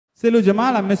Silu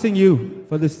Jamal, I'm missing you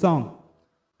for this song.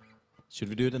 Should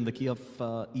we do it in the key of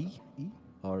E? E?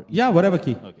 Or E? Yeah, whatever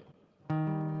key. Okay.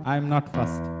 I'm not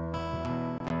fussed.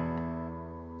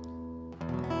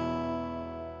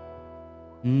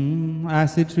 I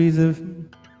see trees of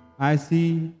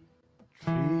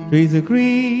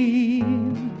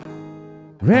green,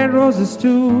 red roses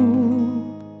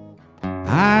too.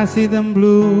 I see them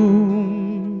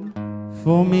bloom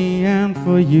for me and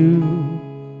for you.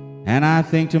 And I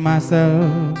think to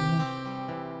myself,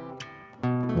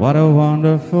 what a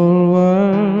wonderful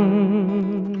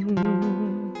world.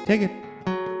 Take it.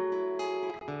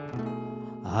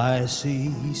 I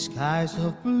see skies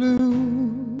of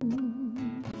blue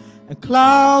and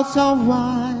clouds of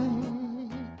white,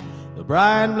 the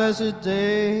bright blessed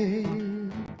day,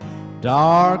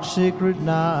 dark secret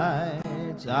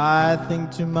nights. I think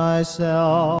to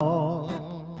myself,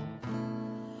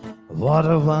 what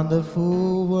a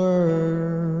wonderful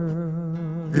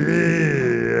world.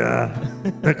 Yeah,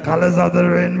 the colors of the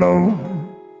rainbow,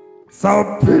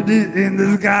 so pretty in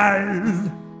the skies,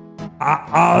 are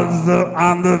also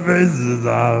on the faces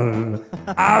of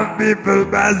people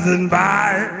passing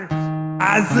by.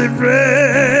 I see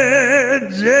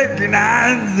friends shaking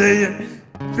hands saying,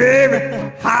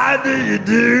 baby, how do you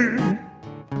do?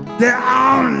 They're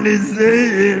only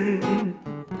saying,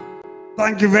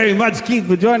 Thank you very much, Keith,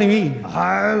 for joining me.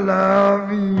 I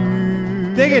love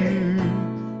you. Take it.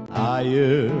 I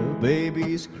hear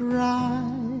babies cry.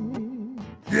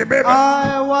 Yeah, baby.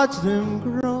 I watch them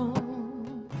grow.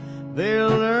 They'll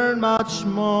learn much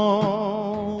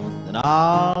more than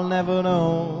I'll never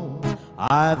know.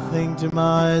 I think to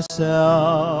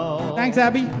myself, Thanks,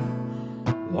 Abby.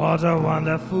 what a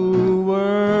wonderful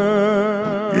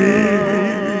world.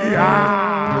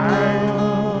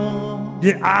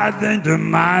 Yeah, I think to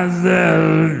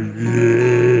myself,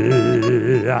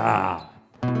 yeah,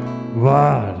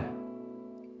 what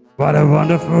a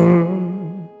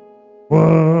wonderful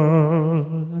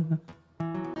world.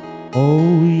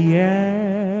 Oh,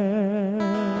 yeah.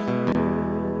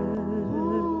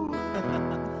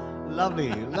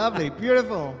 Lovely, lovely,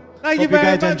 beautiful. Thank Hope you very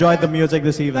guys much. enjoyed the music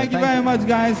this evening. Thank you very much,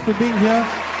 guys, for being here.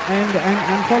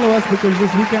 And follow us because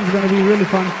this weekend's going to be really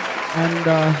fun.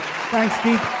 And thanks,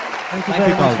 Keith. Thank you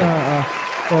very much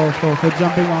for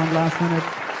jumping on last minute.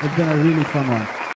 It's been a really fun one.